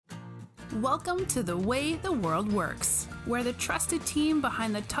Welcome to The Way the World Works, where the trusted team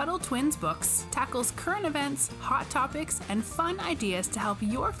behind the Tuttle Twins books tackles current events, hot topics, and fun ideas to help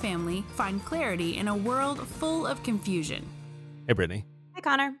your family find clarity in a world full of confusion. Hey, Brittany. Hi,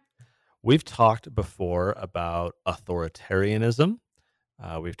 Connor. We've talked before about authoritarianism.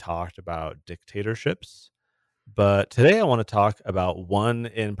 We've talked about dictatorships. But today I want to talk about one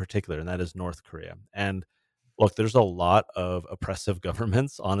in particular, and that is North Korea. And look, there's a lot of oppressive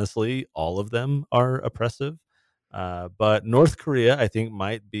governments. Honestly, all of them are oppressive. But North Korea, I think,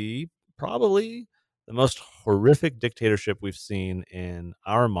 might be probably the most horrific dictatorship we've seen in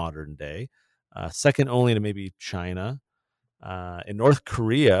our modern day, second only to maybe China. In North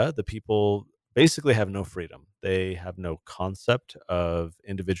Korea, the people basically have no freedom. They have no concept of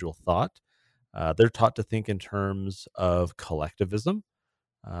individual thought. They're taught to think in terms of collectivism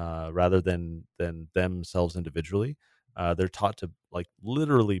rather than themselves individually. They're taught to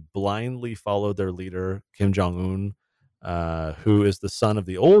literally blindly follow their leader Kim Jong-Un, who is the son of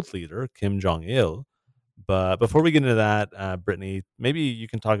the old leader Kim Jong-il. But before we get into that, Brittany, maybe you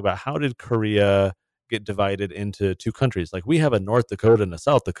can talk about how did Korea get divided into two countries? Like we have a North Dakota and a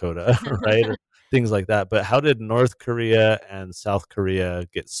South Dakota, right? Or things like that. But how did North Korea and South Korea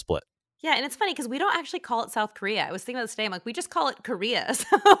get split? Yeah, and it's funny because we don't actually call it South Korea. I was thinking about this today. I'm like, we just call it Korea.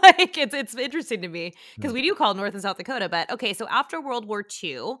 So it's interesting to me because we do call North and South Dakota. But okay, so after World War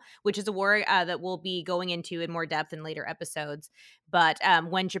II, which is a war that we'll be going into in more depth in later episodes. But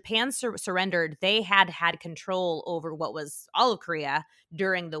when Japan surrendered, they had control over what was all of Korea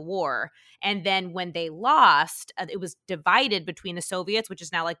during the war. And then when they lost, it was divided between the Soviets, which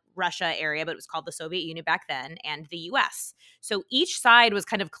is now like Russia area, but it was called the Soviet Union back then, and the US. So each side was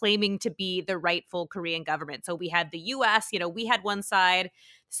kind of claiming to be the rightful Korean government. So we had the US, we had one side,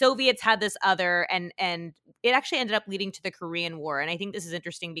 Soviets had this other, and it actually ended up leading to the Korean War. And I think this is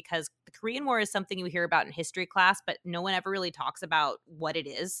interesting because the Korean War is something you hear about in history class, but no one ever really talks about what it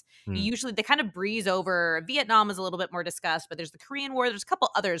is. Usually they kind of breeze over. Vietnam is a little bit more discussed, but there's the Korean War. There's a couple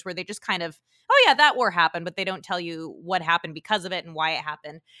others where they just kind of, oh yeah, that war happened, but they don't tell you what happened because of it and why it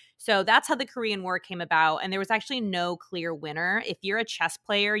happened. So that's how the Korean War came about. And there was actually no clear winner. If you're a chess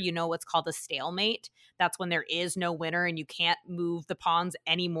player, you know what's called a stalemate. That's when there is no winner and you can't move the pawns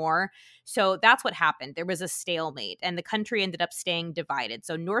anymore. So that's what happened. There was a stalemate and the country ended up staying divided.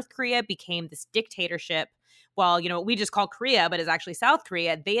 So North Korea became this dictatorship. While, we just call Korea, but is actually South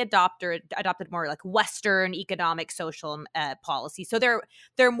Korea, they adopted more like Western economic social policy. So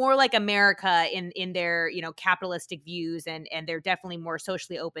they're more like America in their, capitalistic views, and they're definitely more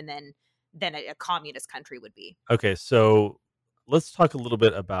socially open than a communist country would be. Okay, so let's talk a little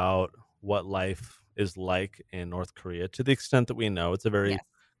bit about what life is like in North Korea. To the extent that we know, it's a very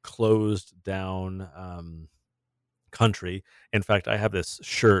closed down country. In fact, I have this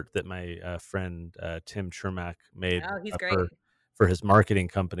shirt that my friend Tim Chermak made He's great. for his marketing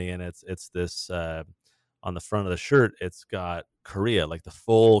company, and it's this on the front of the shirt. It's got Korea, like the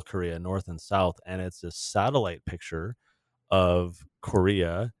full Korea, North and South, and it's this satellite picture of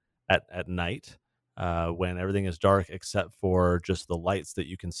Korea at night when everything is dark except for just the lights that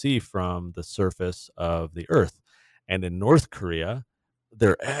you can see from the surface of the Earth. And in North Korea,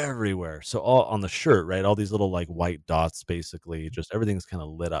 they're everywhere. So all on the shirt, right? All these little like white dots, basically, just everything's kind of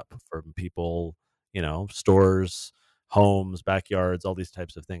lit up from people, stores, homes, backyards, all these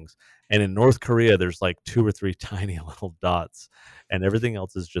types of things. And in North Korea, there's like 2 or 3 tiny little dots, and everything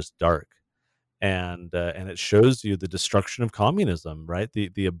else is just dark. And it shows you the destruction of communism, right?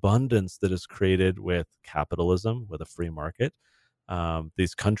 The abundance that is created with capitalism, with a free market.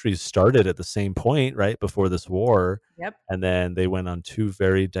 These countries started at the same point, right, before this war. Yep. And then they went on 2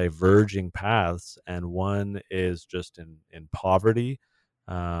 very diverging paths, and one is just in poverty,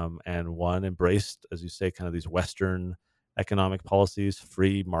 and one embraced, as you say, kind of these Western economic policies,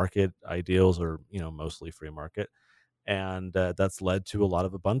 free market ideals, or mostly free market, and that's led to a lot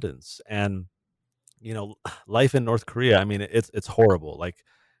of abundance. And life in North Korea, I mean, it's horrible. Like,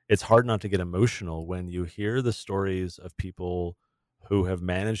 it's hard not to get emotional when you hear the stories of people who have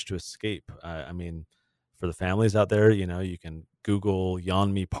managed to escape. I mean, for the families out there, you can Google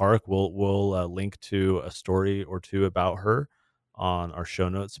Yeonmi Park. We'll link to a story or two about her on our show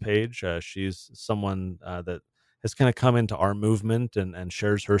notes page. She's someone that has kind of come into our movement and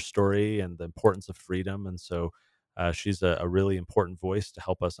shares her story and the importance of freedom. And so she's a really important voice to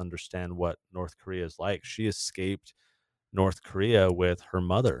help us understand what North Korea is like. She escaped North Korea with her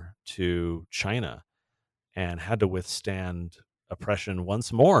mother to China and had to withstand oppression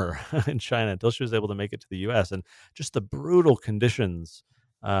once more in China until she was able to make it to the U.S. And just the brutal conditions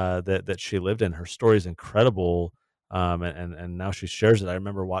that she lived in. Her story is incredible. And now she shares it. I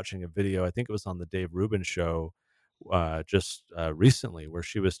remember watching a video, I think it was on the Dave Rubin show, just recently, where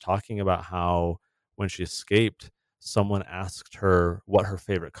she was talking about how when she escaped, someone asked her what her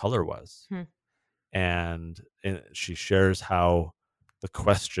favorite color was. Hmm. And she shares how the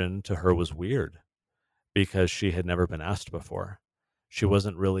question to her was weird because she had never been asked before. She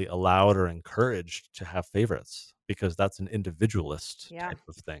wasn't really allowed or encouraged to have favorites because that's an individualist Yeah. type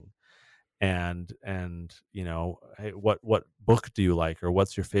of thing. And hey, what book do you like, or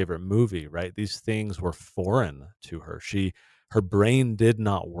what's your favorite movie, right? These things were foreign to her. Her brain did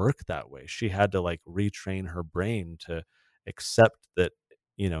not work that way. She had to like retrain her brain to accept that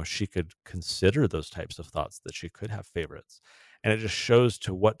she could consider those types of thoughts, that she could have favorites. And it just shows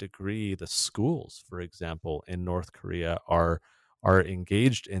to what degree the schools, for example, in North Korea are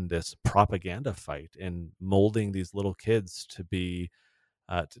engaged in this propaganda fight in molding these little kids to be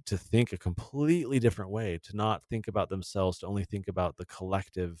to think a completely different way, to not think about themselves, to only think about the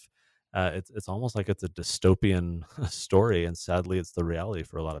collective. It's almost like it's a dystopian story, and sadly, it's the reality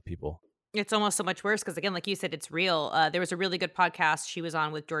for a lot of people. It's almost so much worse because, again, like you said, it's real. There was a really good podcast she was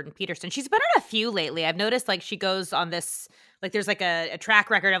on with Jordan Peterson. She's been on a few lately. I've noticed, like, she goes on this, like, there's like a track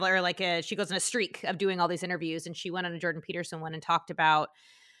record of, or like she goes on a streak of doing all these interviews. And she went on a Jordan Peterson one and talked about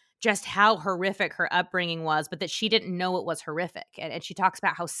just how horrific her upbringing was, but that she didn't know it was horrific. And she talks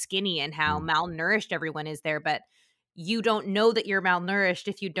about how skinny and how Mm. malnourished everyone is there. But you don't know that you're malnourished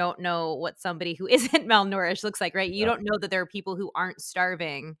if you don't know what somebody who isn't malnourished looks like, right? You Yeah. don't know that there are people who aren't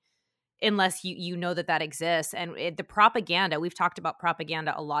starving unless you know that that exists. And the propaganda, we've talked about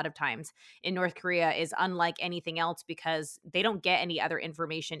propaganda a lot of times in North Korea, is unlike anything else because they don't get any other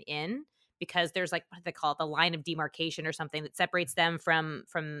information in, because there's like, what do they call it, the line of demarcation or something that separates them from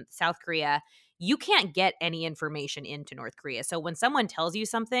South Korea. You can't get any information into North Korea. So when someone tells you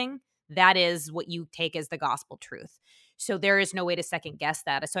something, that is what you take as the gospel truth. So there is no way to second guess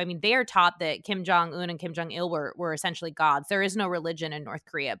that. So, I mean, they are taught that Kim Jong-Un and Kim Jong-il were essentially gods. There is no religion in North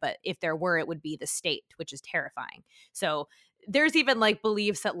Korea, but if there were, it would be the state, which is terrifying. So there's even like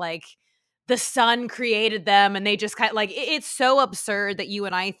beliefs that like the sun created them and they just kind of like, it's so absurd that you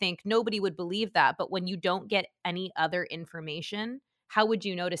and I think nobody would believe that. But when you don't get any other information, how would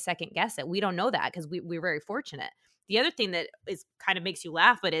you know to second guess it? We don't know that because we're very fortunate. The other thing that is kind of makes you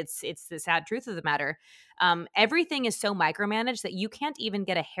laugh, but it's the sad truth of the matter. Everything is so micromanaged that you can't even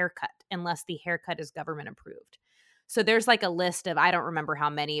get a haircut unless the haircut is government approved. So there's like a list of, I don't remember how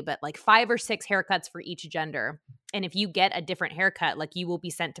many, but like 5 or 6 haircuts for each gender. And if you get a different haircut, like you will be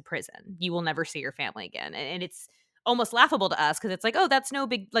sent to prison. You will never see your family again. And it's almost laughable to us because it's like, oh, that's no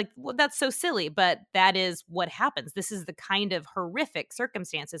big, like, well, that's so silly. But that is what happens. This is the kind of horrific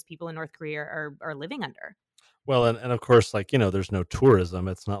circumstances people in North Korea are living under. Well, and of course, like, there's no tourism.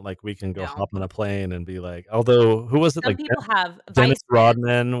 It's not like we can go No. hop on a plane and be like, although, who was it? Some Like people have Dennis Vice.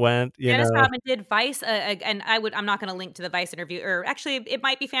 Rodman went, Dennis Rodman did Vice, and I'm not going to link to the Vice interview, or actually, it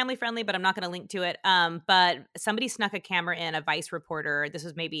might be family friendly, but I'm not going to link to it. But somebody snuck a camera in, a Vice reporter. This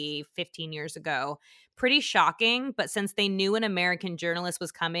was maybe 15 years ago. Pretty shocking, but since they knew an American journalist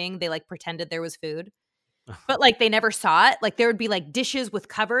was coming, they like pretended there was food, but like they never saw it. Like there would be like dishes with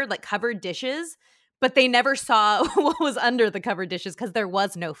covered dishes. But they never saw what was under the covered dishes because there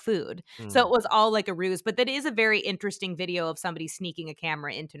was no food. So it was all like a ruse. But that is a very interesting video of somebody sneaking a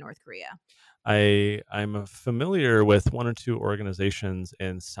camera into North Korea. I'm familiar with 1 or 2 organizations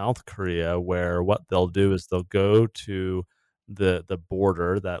in South Korea where what they'll do is they'll go to the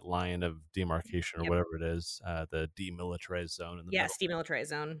border, that line of demarcation or Yep. whatever it is, the demilitarized zone in the middle. Yes, demilitarized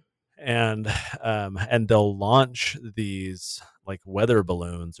zone. And they'll launch these like weather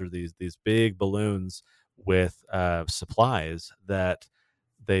balloons, or these big balloons with supplies that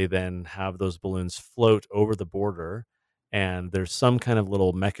they then have those balloons float over the border, and there's some kind of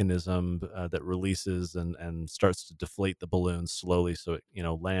little mechanism that releases and starts to deflate the balloon slowly, so it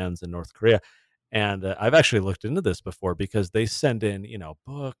lands in North Korea. And I've actually looked into this before because they send in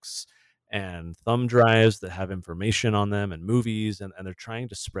books and thumb drives that have information on them and movies, and they're trying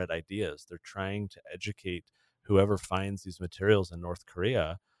to spread ideas. They're trying to educate whoever finds these materials in North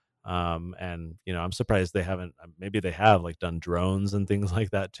Korea. And I'm surprised they haven't, maybe they have like done drones and things like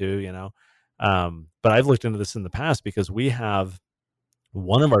that too. But I've looked into this in the past because we have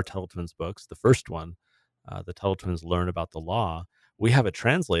one of our Tuttle Twins books, the first one, the Tuttle Twins Learn About the Law. We have it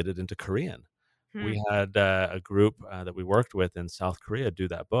translated into Korean. We had a group that we worked with in South Korea do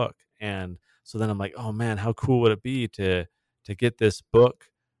that book. And so then I'm like, oh man, how cool would it be to get this book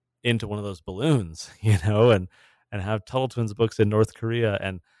into one of those balloons, and have Tuttle Twins books in North Korea.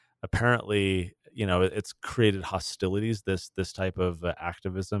 And apparently, it's created hostilities. This type of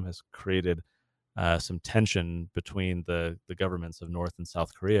activism has created some tension between the governments of North and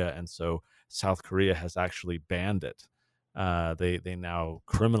South Korea, and so South Korea has actually banned it. They now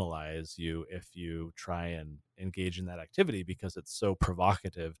criminalize you if you try and engage in that activity because it's so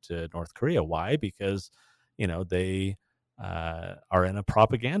provocative to North Korea. Why? Because they are in a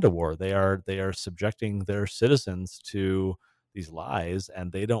propaganda war. They are subjecting their citizens to these lies,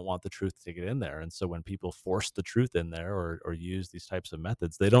 and they don't want the truth to get in there. And so when people force the truth in there or use these types of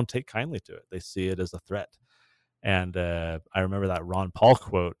methods, they don't take kindly to it. They see it as a threat. And I remember that Ron Paul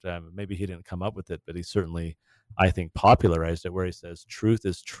quote. Maybe he didn't come up with it, but he certainly, I think, popularized it, where he says, "Truth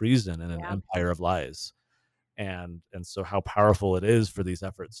is treason in an Yeah. empire of lies." And so how powerful it is for these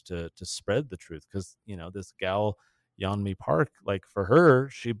efforts to spread the truth, because this gal Yeonmi Park, like, for her,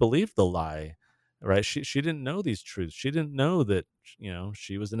 she believed the lie, right? She didn't know these truths. She didn't know that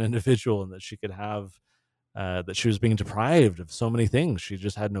she was an individual and that she could have that she was being deprived of so many things. She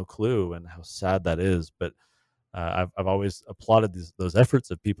just had no clue, and how sad that is. But I've always applauded those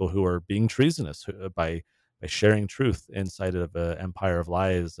efforts of people who are being treasonous by sharing truth inside of an empire of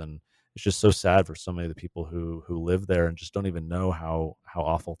lies. And it's just so sad for so many of the people who live there and just don't even know how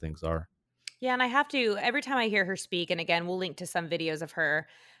awful things are. Yeah, and I have to every time I hear her speak, and again, we'll link to some videos of her.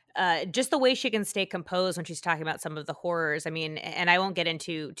 Just the way she can stay composed when she's talking about some of the horrors. I mean, and I won't get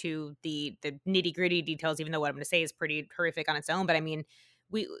into the nitty gritty details, even though what I'm going to say is pretty horrific on its own. But I mean,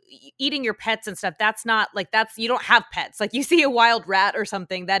 eating your pets and stuff. That's not like you don't have pets. Like, you see a wild rat or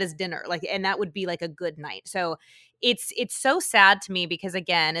something, that is dinner. Like, and that would be like a good night. So it's so sad to me because,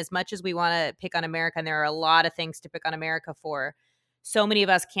 again, as much as we want to pick on America, and there are a lot of things to pick on America for, so many of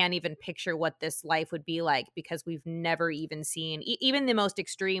us can't even picture what this life would be like because we've never even seen even the most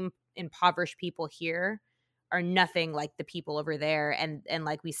extreme impoverished people here are nothing like the people over there. And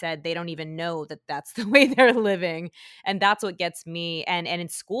like we said, they don't even know that that's the way they're living. And that's what gets me. And in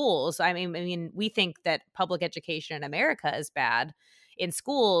schools, I mean, we think that public education in America is bad. In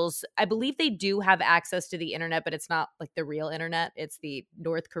schools, I believe they do have access to the internet, but it's not like the real internet. It's the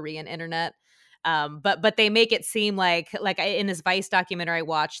North Korean internet. But they make it seem like in this Vice documentary I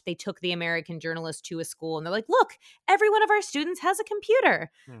watched, they took the American journalist to a school and they're like, look, every one of our students has a computer.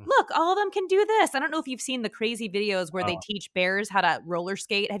 Hmm. Look, all of them can do this. I don't know if you've seen the crazy videos where they Wow. teach bears how to roller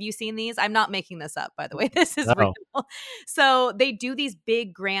skate. Have you seen these? I'm not making this up, by the way. This is real. No. So they do these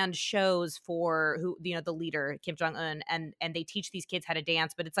big grand shows for the leader, Kim Jong-un, and they teach these kids how to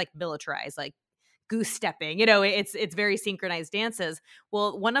dance, but it's like militarized, like goose stepping. It's very synchronized dances.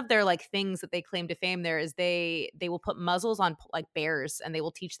 Well, one of their like things that they claim to fame there is they will put muzzles on like bears and they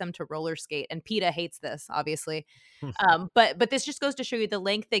will teach them to roller skate. And PETA hates this, obviously. Hmm. But this just goes to show you the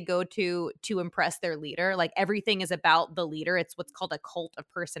length they go to impress their leader. Like, everything is about the leader. It's what's called a cult of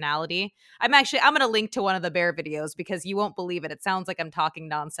personality. I'm going to link to one of the bear videos because you won't believe it. It sounds like I'm talking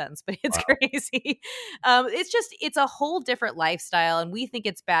nonsense, but it's Wow. crazy. It's a whole different lifestyle, and we think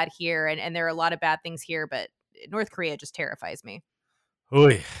it's bad here, and there are a lot of bad things here, but North Korea just terrifies me.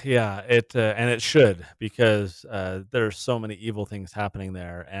 Oy, yeah, and it should, because there are so many evil things happening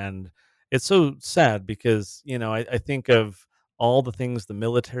there, and it's so sad because I think of all the things the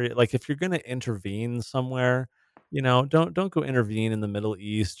military, like, if you're going to intervene somewhere, don't go intervene in the Middle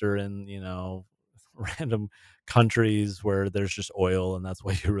East or in random countries where there's just oil and that's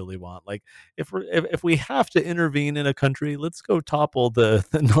what you really want. Like, if we have to intervene in a country, let's go topple the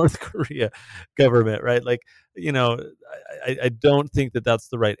North Korea government, right? Like, you know I don't think that that's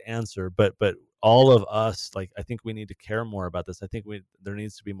the right answer, but all of us, like, I think we need to care more about this. I think there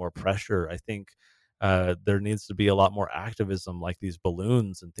needs to be more pressure. I think there needs to be a lot more activism, like these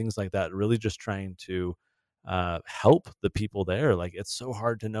balloons and things like that, really just trying to help the people there. Like, it's so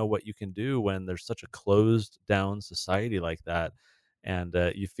hard to know what you can do when there's such a closed down society like that, and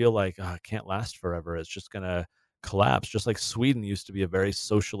you feel like, oh, it can't last forever. It's just gonna collapse. Just like Sweden used to be a very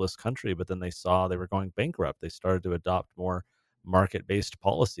socialist country, but then they saw they were going bankrupt. They started to adopt more market based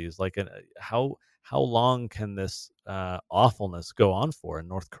policies. Like, how long can this awfulness go on for in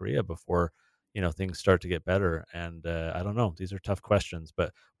North Korea before things start to get better? And I don't know. These are tough questions,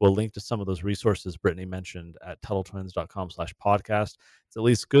 but we'll link to some of those resources Brittany mentioned at TuttleTwins.com/podcast. It's at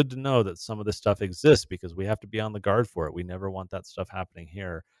least good to know that some of this stuff exists, because we have to be on the guard for it. We never want that stuff happening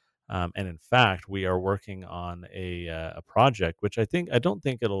here. And in fact, we are working on a project, which I don't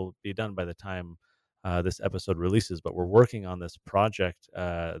think it'll be done by the time this episode releases, but we're working on this project,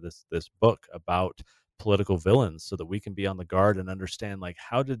 this book about political villains, so that we can be on the guard and understand, like,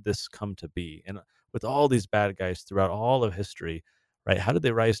 how did this come to be? And with all these bad guys throughout all of history, right? How did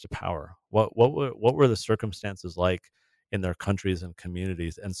they rise to power? What were the circumstances like in their countries and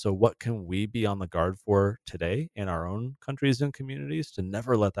communities? And so what can we be on the guard for today in our own countries and communities to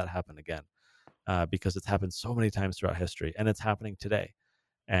never let that happen again? because it's happened so many times throughout history, and it's happening today.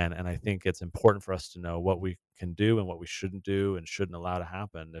 And I think it's important for us to know what we can do and what we shouldn't do and shouldn't allow to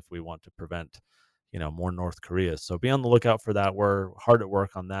happen if we want to prevent, more North Koreas. So be on the lookout for that. We're hard at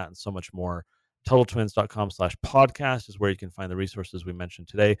work on that and so much more. TuttleTwins.com/podcast is where you can find the resources we mentioned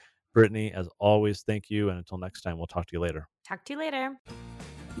today. Brittany, as always, thank you. And until next time, we'll talk to you later. Talk to you later.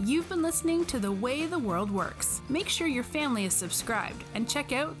 You've been listening to The Way the World Works. Make sure your family is subscribed and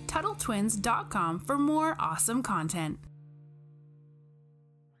check out TuttleTwins.com for more awesome content.